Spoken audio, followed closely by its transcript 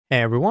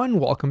Hey everyone,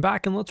 welcome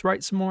back and let's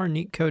write some more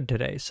neat code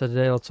today. So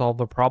today let's solve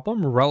the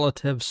problem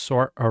relative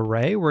sort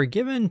array. We're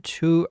given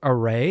two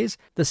arrays.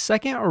 The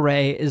second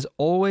array is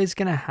always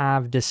going to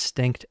have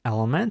distinct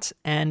elements,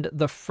 and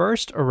the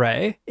first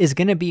array is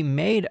going to be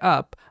made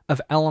up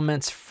of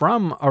elements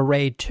from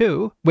array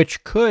 2,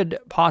 which could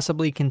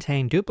possibly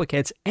contain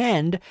duplicates,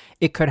 and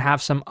it could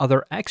have some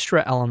other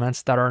extra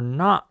elements that are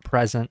not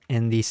present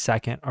in the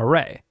second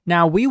array.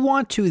 Now we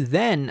want to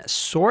then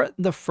sort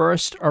the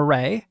first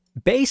array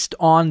based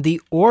on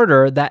the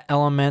order that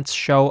elements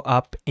show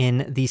up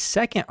in the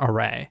second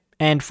array.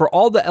 And for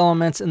all the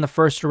elements in the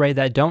first array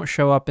that don't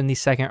show up in the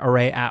second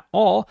array at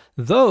all,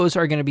 those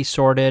are going to be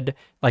sorted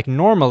like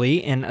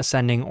normally in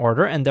ascending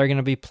order, and they're going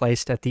to be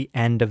placed at the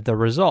end of the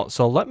result.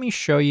 So let me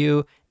show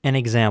you an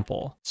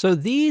example. So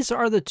these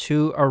are the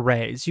two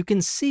arrays. You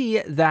can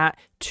see that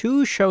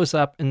 2 shows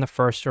up in the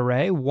first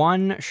array,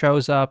 1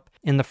 shows up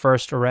in the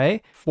first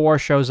array, 4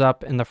 shows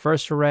up in the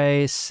first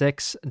array,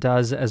 6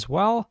 does as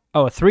well.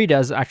 Oh, 3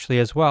 does actually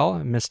as well.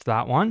 I missed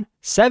that one.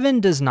 7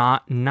 does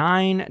not,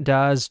 9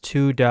 does,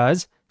 2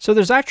 does. So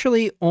there's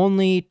actually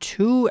only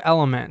 2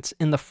 elements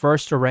in the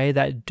first array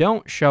that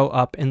don't show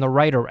up in the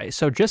right array.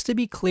 So just to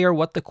be clear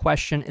what the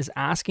question is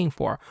asking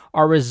for,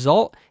 our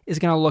result is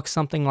going to look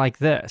something like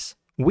this.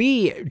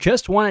 We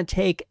just want to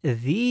take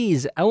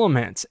these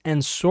elements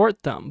and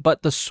sort them,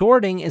 but the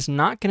sorting is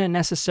not going to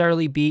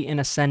necessarily be in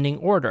ascending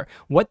order.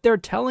 What they're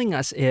telling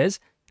us is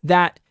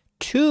that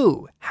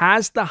 2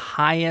 has the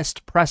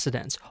highest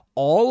precedence.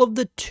 All of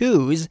the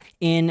 2's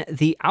in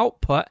the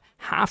output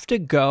have to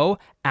go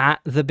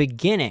at the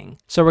beginning.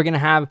 So we're going to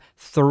have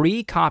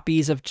 3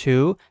 copies of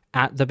 2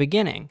 at the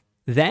beginning.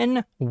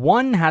 Then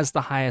 1 has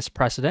the highest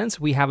precedence.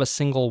 We have a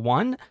single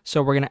 1,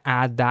 so we're going to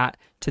add that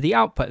to the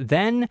output.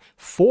 Then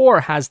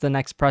 4 has the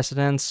next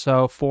precedence,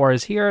 so 4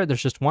 is here.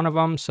 There's just 1 of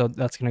them, so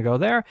that's going to go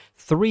there.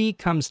 3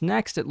 comes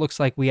next. It looks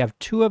like we have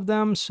 2 of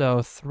them,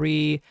 so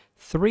 3,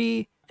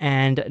 3.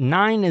 And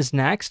 9 is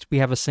next. We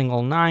have a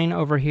single 9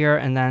 over here,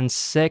 and then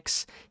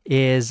 6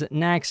 is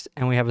next,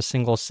 and we have a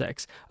single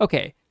 6.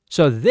 Okay.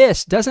 So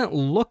this doesn't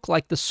look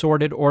like the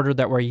sorted order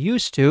that we're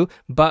used to,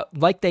 but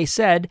like they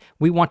said,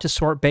 we want to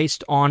sort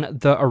based on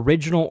the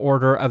original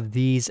order of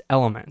these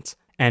elements.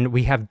 And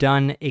we have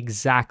done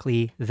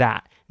exactly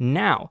that.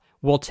 Now,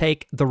 we'll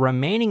take the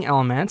remaining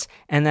elements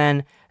and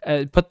then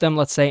put them,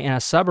 let's say, in a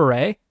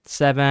subarray,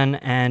 7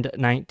 and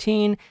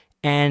 19,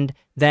 and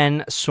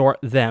then sort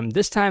them.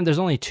 This time there's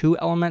only 2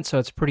 elements, so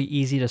it's pretty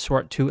easy to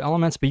sort 2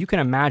 elements, but you can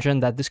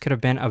imagine that this could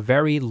have been a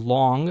very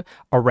long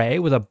array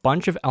with a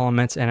bunch of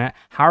elements in it.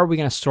 How are we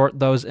going to sort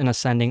those in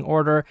ascending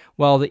order?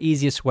 Well, the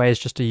easiest way is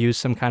just to use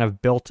some kind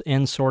of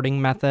built-in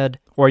sorting method,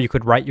 or you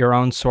could write your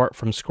own sort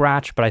from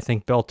scratch, but I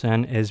think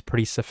built-in is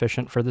pretty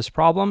sufficient for this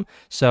problem.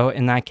 So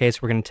in that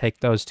case, we're going to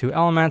take those 2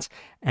 elements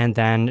and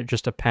then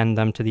just append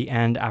them to the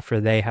end after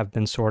they have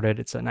been sorted.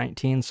 It's a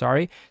 19,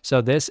 sorry.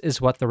 So this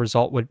is what the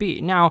result would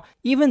be. Now,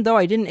 even though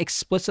I didn't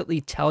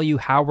explicitly tell you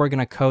how we're going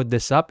to code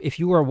this up, if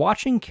you were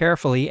watching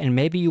carefully and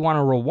maybe you want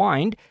to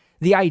rewind,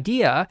 the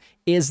idea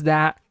is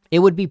that it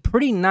would be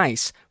pretty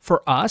nice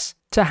for us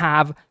to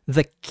have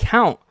the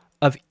count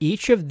of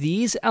each of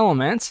these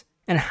elements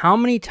and how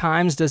many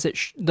times does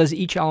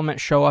each element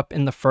show up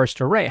in the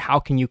first array. How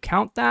can you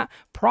count that?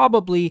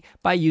 Probably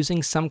by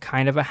using some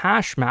kind of a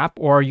hash map,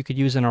 or you could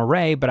use an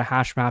array, but a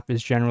hash map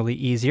is generally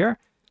easier.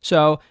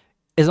 So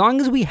as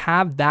long as we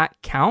have that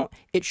count,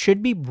 it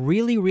should be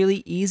really,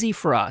 really easy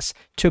for us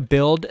to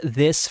build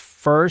this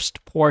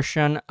first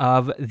portion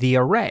of the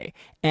array.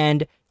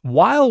 And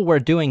while we're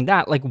doing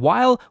that, like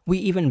while we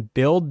even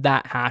build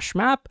that hash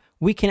map,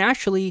 we can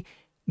actually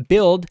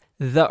build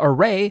the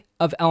array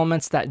of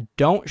elements that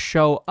don't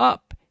show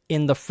up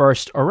in the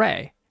first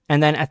array.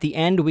 And then at the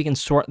end, we can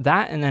sort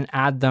that and then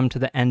add them to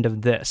the end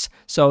of this.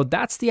 So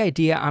that's the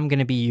idea I'm going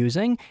to be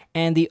using.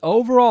 And the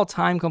overall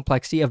time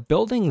complexity of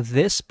building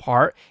this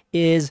part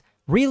is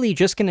really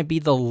just going to be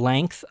the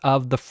length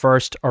of the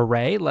first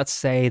array. Let's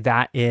say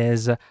that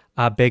is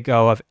a big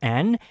O of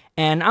n.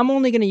 And I'm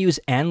only going to use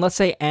n. Let's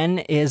say n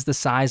is the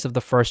size of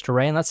the first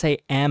array, and let's say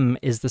m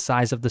is the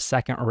size of the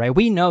second array.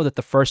 We know that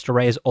the first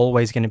array is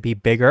always going to be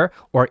bigger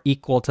or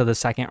equal to the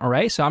second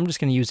array, so I'm just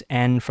going to use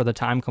n for the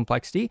time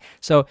complexity.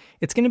 So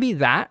it's going to be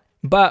that,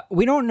 but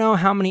we don't know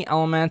how many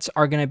elements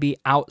are going to be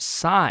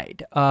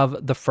outside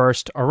of the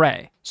first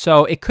array.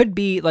 So it could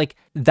be like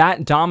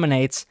that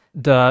dominates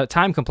the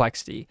time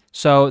complexity.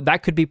 So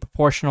that could be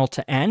proportional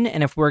to n.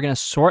 And if we're going to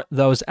sort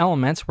those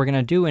elements, we're going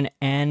to do an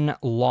n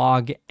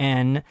log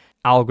n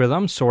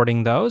algorithm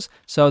sorting those.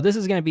 So this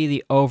is going to be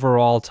the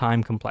overall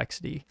time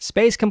complexity.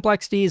 Space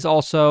complexity is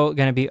also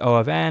going to be O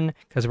of n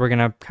because we're going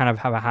to kind of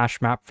have a hash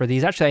map for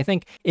these. Actually, I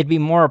think it'd be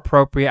more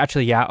appropriate.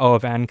 Actually, yeah, O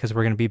of n because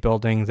we're going to be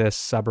building this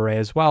subarray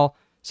as well.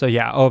 So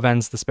yeah, O of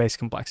n's the space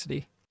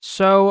complexity.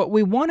 So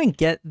we want to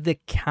get the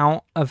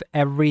count of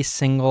every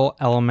single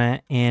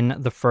element in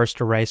the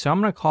first array. So I'm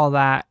going to call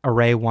that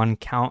array1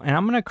 count, and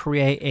I'm going to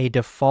create a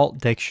default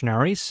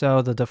dictionary.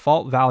 So the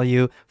default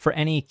value for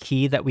any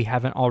key that we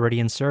haven't already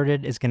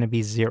inserted is going to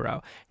be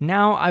 0.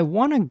 Now I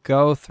want to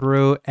go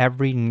through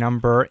every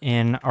number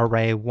in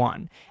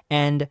array1,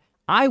 and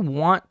I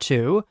want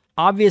to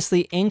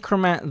obviously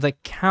increment the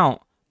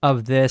count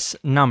of this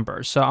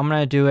number. So I'm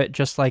going to do it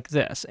just like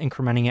this,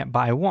 incrementing it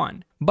by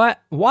 1.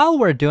 But while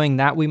we're doing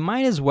that, we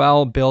might as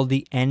well build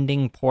the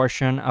ending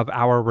portion of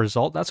our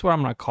result. That's what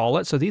I'm going to call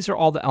it. So these are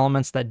all the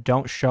elements that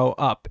don't show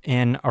up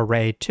in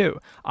array 2.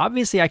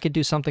 Obviously, I could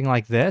do something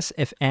like this.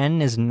 If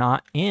n is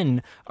not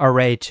in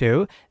array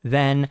 2,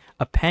 then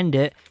append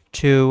it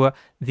to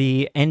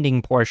the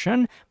ending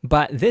portion,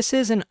 but this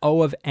is an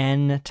O of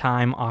n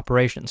time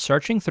operation.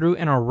 Searching through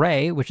an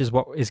array, which is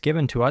what is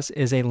given to us,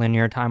 is a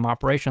linear time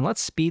operation.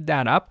 Let's speed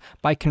that up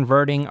by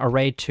converting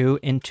array 2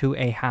 into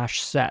a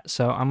hash set.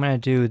 So I'm going to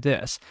do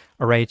this.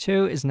 Array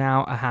 2 is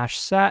now a hash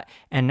set,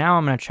 and now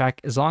I'm going to check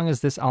as long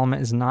as this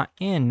element is not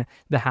in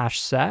the hash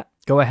set,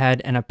 go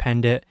ahead and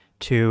append it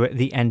to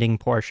the ending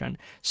portion.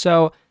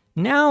 So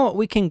now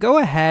we can go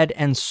ahead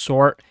and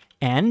sort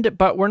end,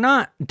 but we're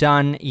not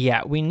done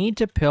yet. We need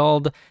to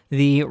build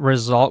the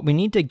result. We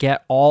need to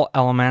get all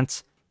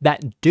elements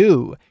that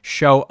do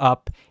show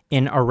up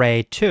in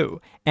array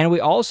 2. And we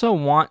also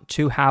want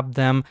to have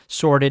them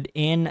sorted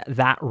in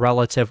that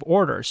relative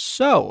order.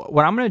 So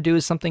what I'm going to do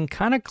is something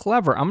kind of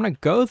clever. I'm going to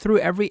go through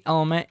every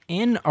element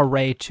in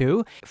array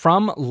 2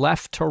 from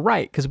left to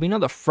right, because we know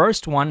the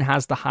first one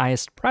has the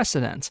highest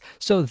precedence.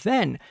 So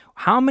then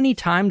how many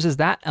times does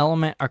that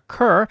element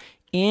occur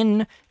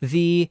in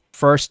the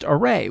first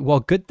array? Well,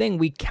 good thing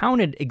we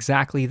counted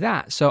exactly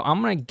that. So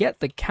I'm going to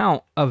get the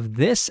count of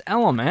this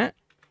element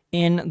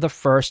in the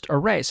first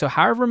array. So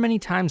however many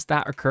times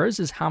that occurs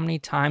is how many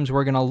times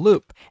we're going to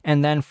loop.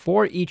 And then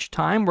for each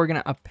time, we're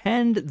going to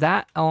append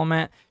that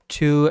element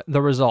to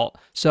the result.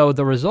 So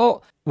the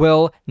result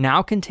will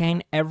now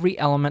contain every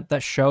element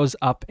that shows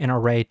up in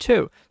array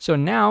 2. So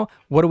now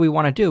what do we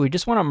want to do? We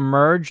just want to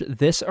merge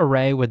this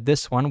array with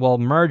this one. Well,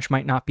 merge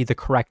might not be the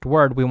correct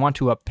word. We want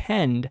to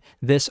append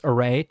this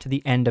array to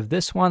the end of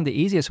this one. The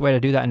easiest way to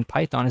do that in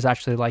Python is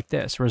actually like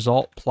this,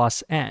 result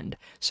plus end.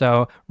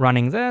 So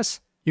running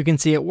this, you can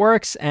see it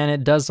works, and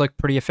it does look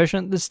pretty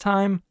efficient this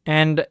time.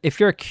 And if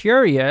you're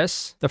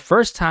curious, the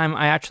first time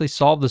I actually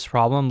solved this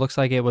problem looks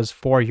like it was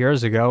 4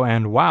 years ago,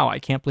 and wow, I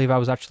can't believe I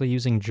was actually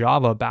using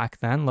Java back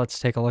then. Let's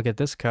take a look at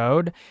this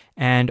code,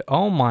 and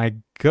oh my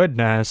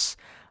goodness.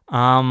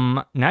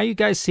 Now you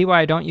guys see why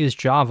I don't use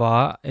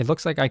Java. It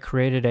looks like I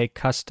created a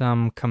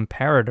custom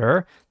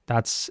comparator.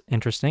 That's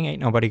interesting.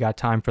 Ain't nobody got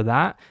time for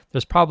that.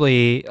 There's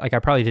probably, I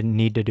probably didn't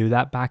need to do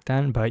that back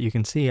then, but you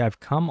can see I've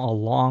come a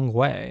long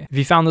way. If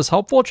you found this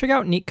helpful, check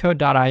out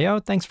Leetcode.io.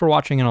 Thanks for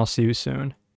watching, and I'll see you soon.